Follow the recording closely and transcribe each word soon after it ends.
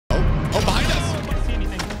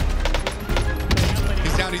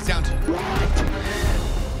down. He's down.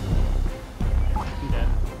 I'm dead.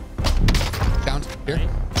 Down. Here.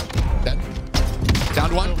 Nice. Dead.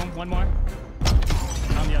 Down one. One more.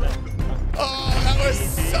 On the other. Oh, that was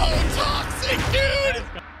so toxic, dude.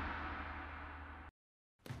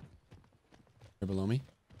 They're below me.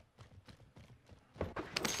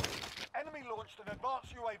 Enemy launched an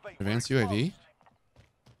advanced UAV. Advanced UAV.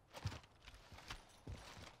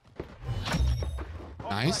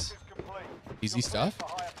 Nice. Easy stuff.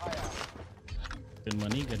 Good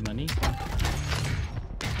money, good money.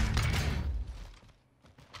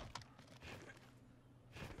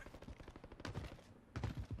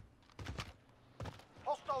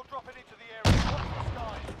 Hostile dropping into the area. Watch the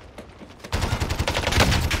skies.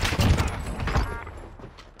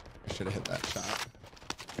 I should have hit that shot.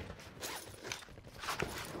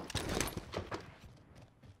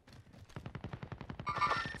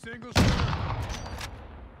 Single shooter.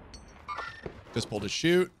 Just pulled a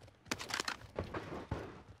shoot.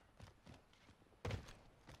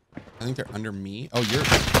 I think they're under me. Oh, you're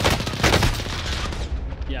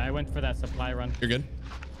Yeah, I went for that supply run good.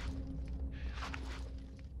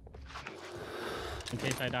 in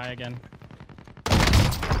case I die again.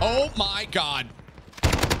 Oh my God.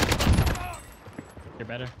 You're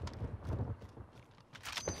better.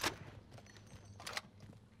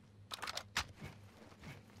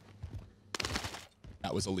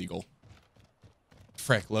 That was illegal.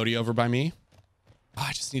 Frick, Lodi over by me. Oh,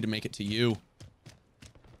 I just need to make it to you.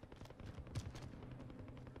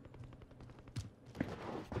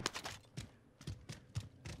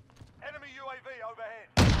 Enemy UAV overhead.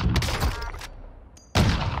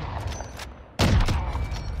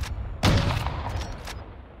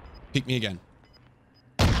 Peek me again.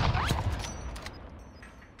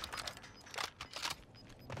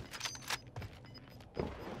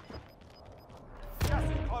 Gas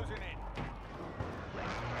is closing in.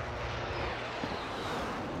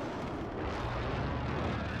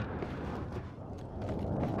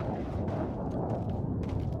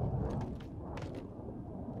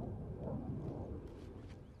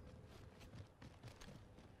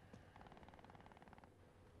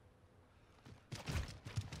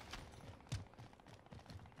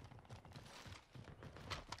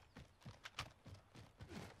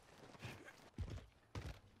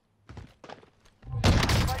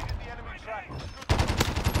 Invaded the enemy track.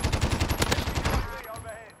 UAV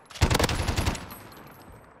overhead.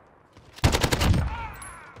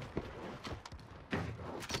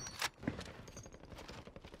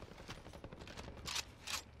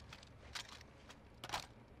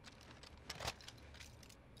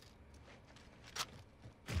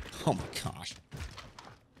 Oh my gosh.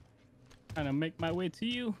 Trying to make my way to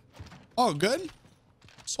you. Oh, good.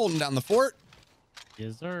 Just holding down the fort.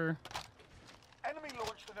 Yes, sir. Enemy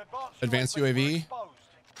launched an Advanced We're UAV. exposed.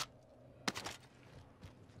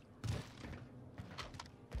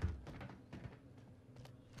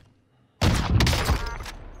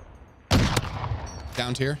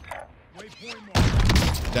 Down tier. Waypoint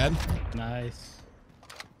mark. Dead. Nice.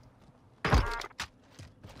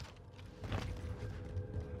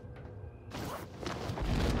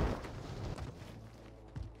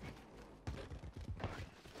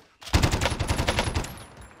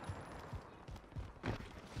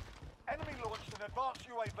 Enemy launched an advanced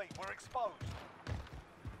UAV. We're exposed.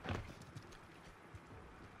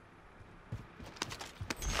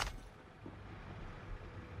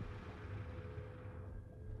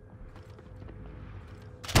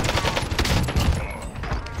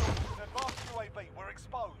 An advanced UAV. We're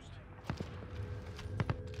exposed.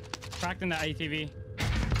 Cracked in the ATV.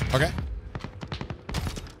 Okay.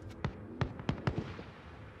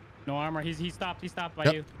 No armor. He stopped. He stopped by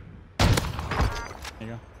Yep. you. There you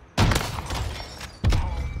go.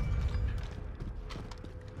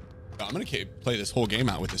 I'm going to play this whole game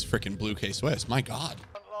out with this freaking blue K-Swiss. My God.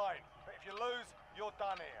 Front line. But if you lose, you're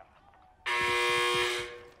done here.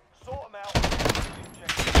 Sort them out.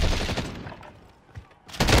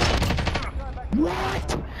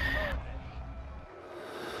 What?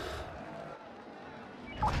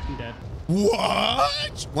 I'm dead.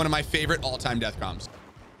 What? One of my favorite all-time death comms.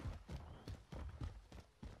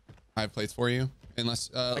 I have plates for you.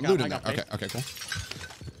 Unless loot in there. Okay, plates. okay,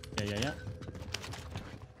 cool. Yeah.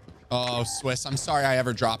 Oh, Swiss, I'm sorry I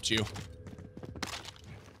ever dropped you.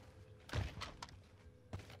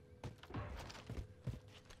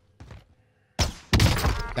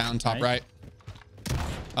 Down, top Nice.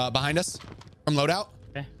 right. Behind us from loadout.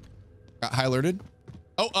 Okay. Got high alerted.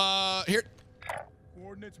 Oh, here.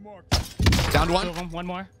 Coordinates marked. Downed Two one. of them. One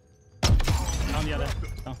more. On the other.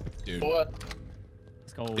 Oh, Dude.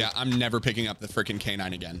 let's go. Yeah, I'm never picking up the freaking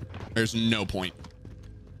K9 again. There's no point.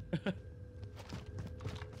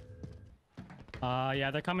 Yeah,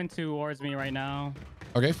 they're coming towards me right now.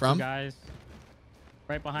 Okay, from? Guys.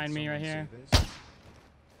 Right behind me, right here.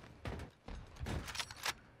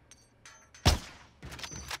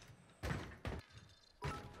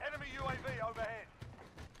 Enemy UAV overhead.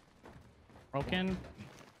 Broken.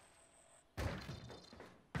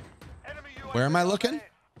 Enemy UAV Where am I looking?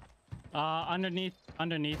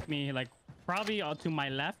 Underneath me, like probably to my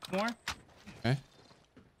left more. Okay.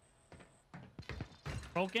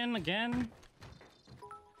 Broken again.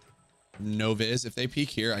 No viz. If they peek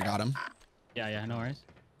here, I got him. Yeah, no worries.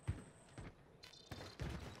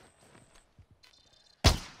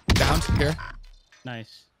 Down here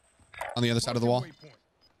Nice. on the other side of the wall.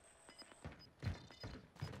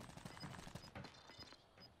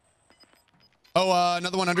 Oh,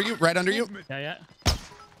 another one under you, right under you. Yeah.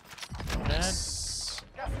 Dead. Gas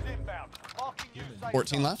is inbound. Marking you safe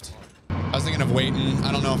 14 zone. left. I was thinking of waiting.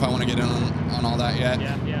 I don't know if I want to get in on all that yet.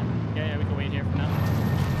 Yeah. We can wait here for now.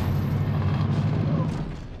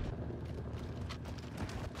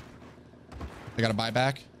 I got a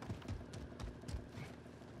buyback.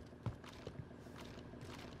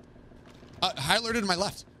 High alerted to my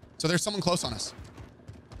left. So there's someone close on us.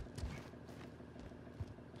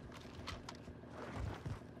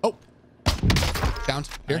 Oh. Downed.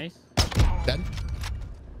 Here. Nice. Dead.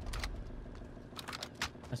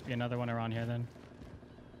 Must be another one around here then.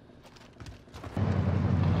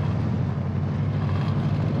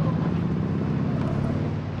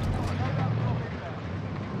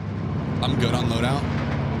 I'm good on loadout.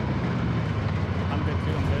 I'm good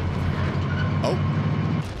too. I'm good. Oh.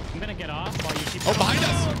 I'm gonna get off while you keep. Oh, behind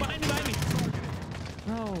us. Oh, behind me.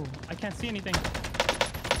 No, I can't see anything.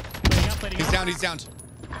 Plating He's up. down. He's down.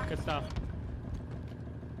 Good stuff.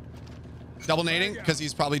 Double nading because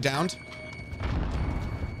he's probably downed.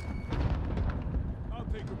 I'll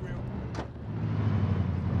take a wheel.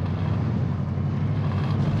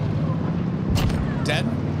 Dead.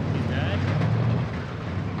 He's dead.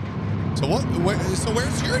 So what? So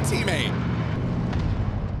where's your teammate?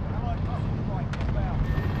 Allied cluster strike inbound.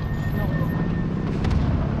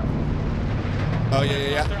 Oh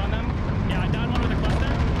yeah. Cluster on them. Yeah, I downed one with a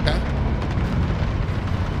cluster. Okay.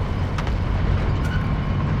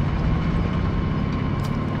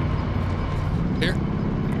 Here.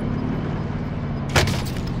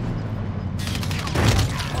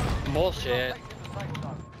 Bullshit. Take the safe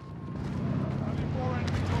zone. Only 4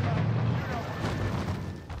 enemies remaining.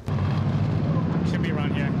 Should be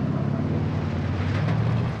around here.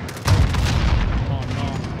 Oh no.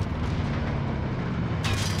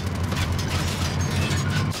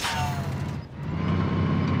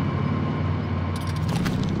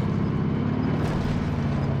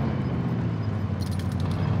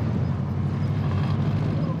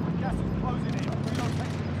 Gas is closing in.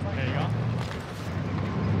 Relocating the safe There you go. zone.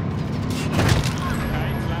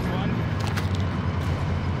 Alright, last one.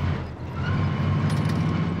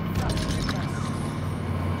 Gas is inbound.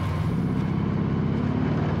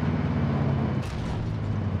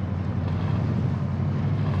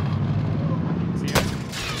 See ya.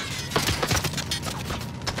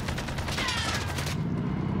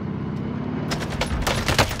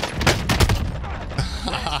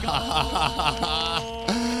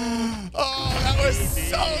 Oh, that was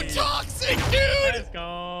so toxic, dude. Let's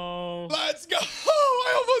go. Let's go.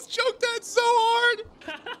 I almost choked that so hard.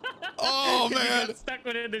 Oh You man. got stuck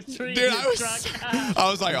within the tree. Dude, I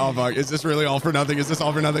was like, oh fuck, is this really all for nothing? Is this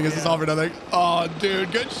all for nothing? Is this all for nothing? Oh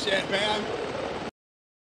dude, good shit, man.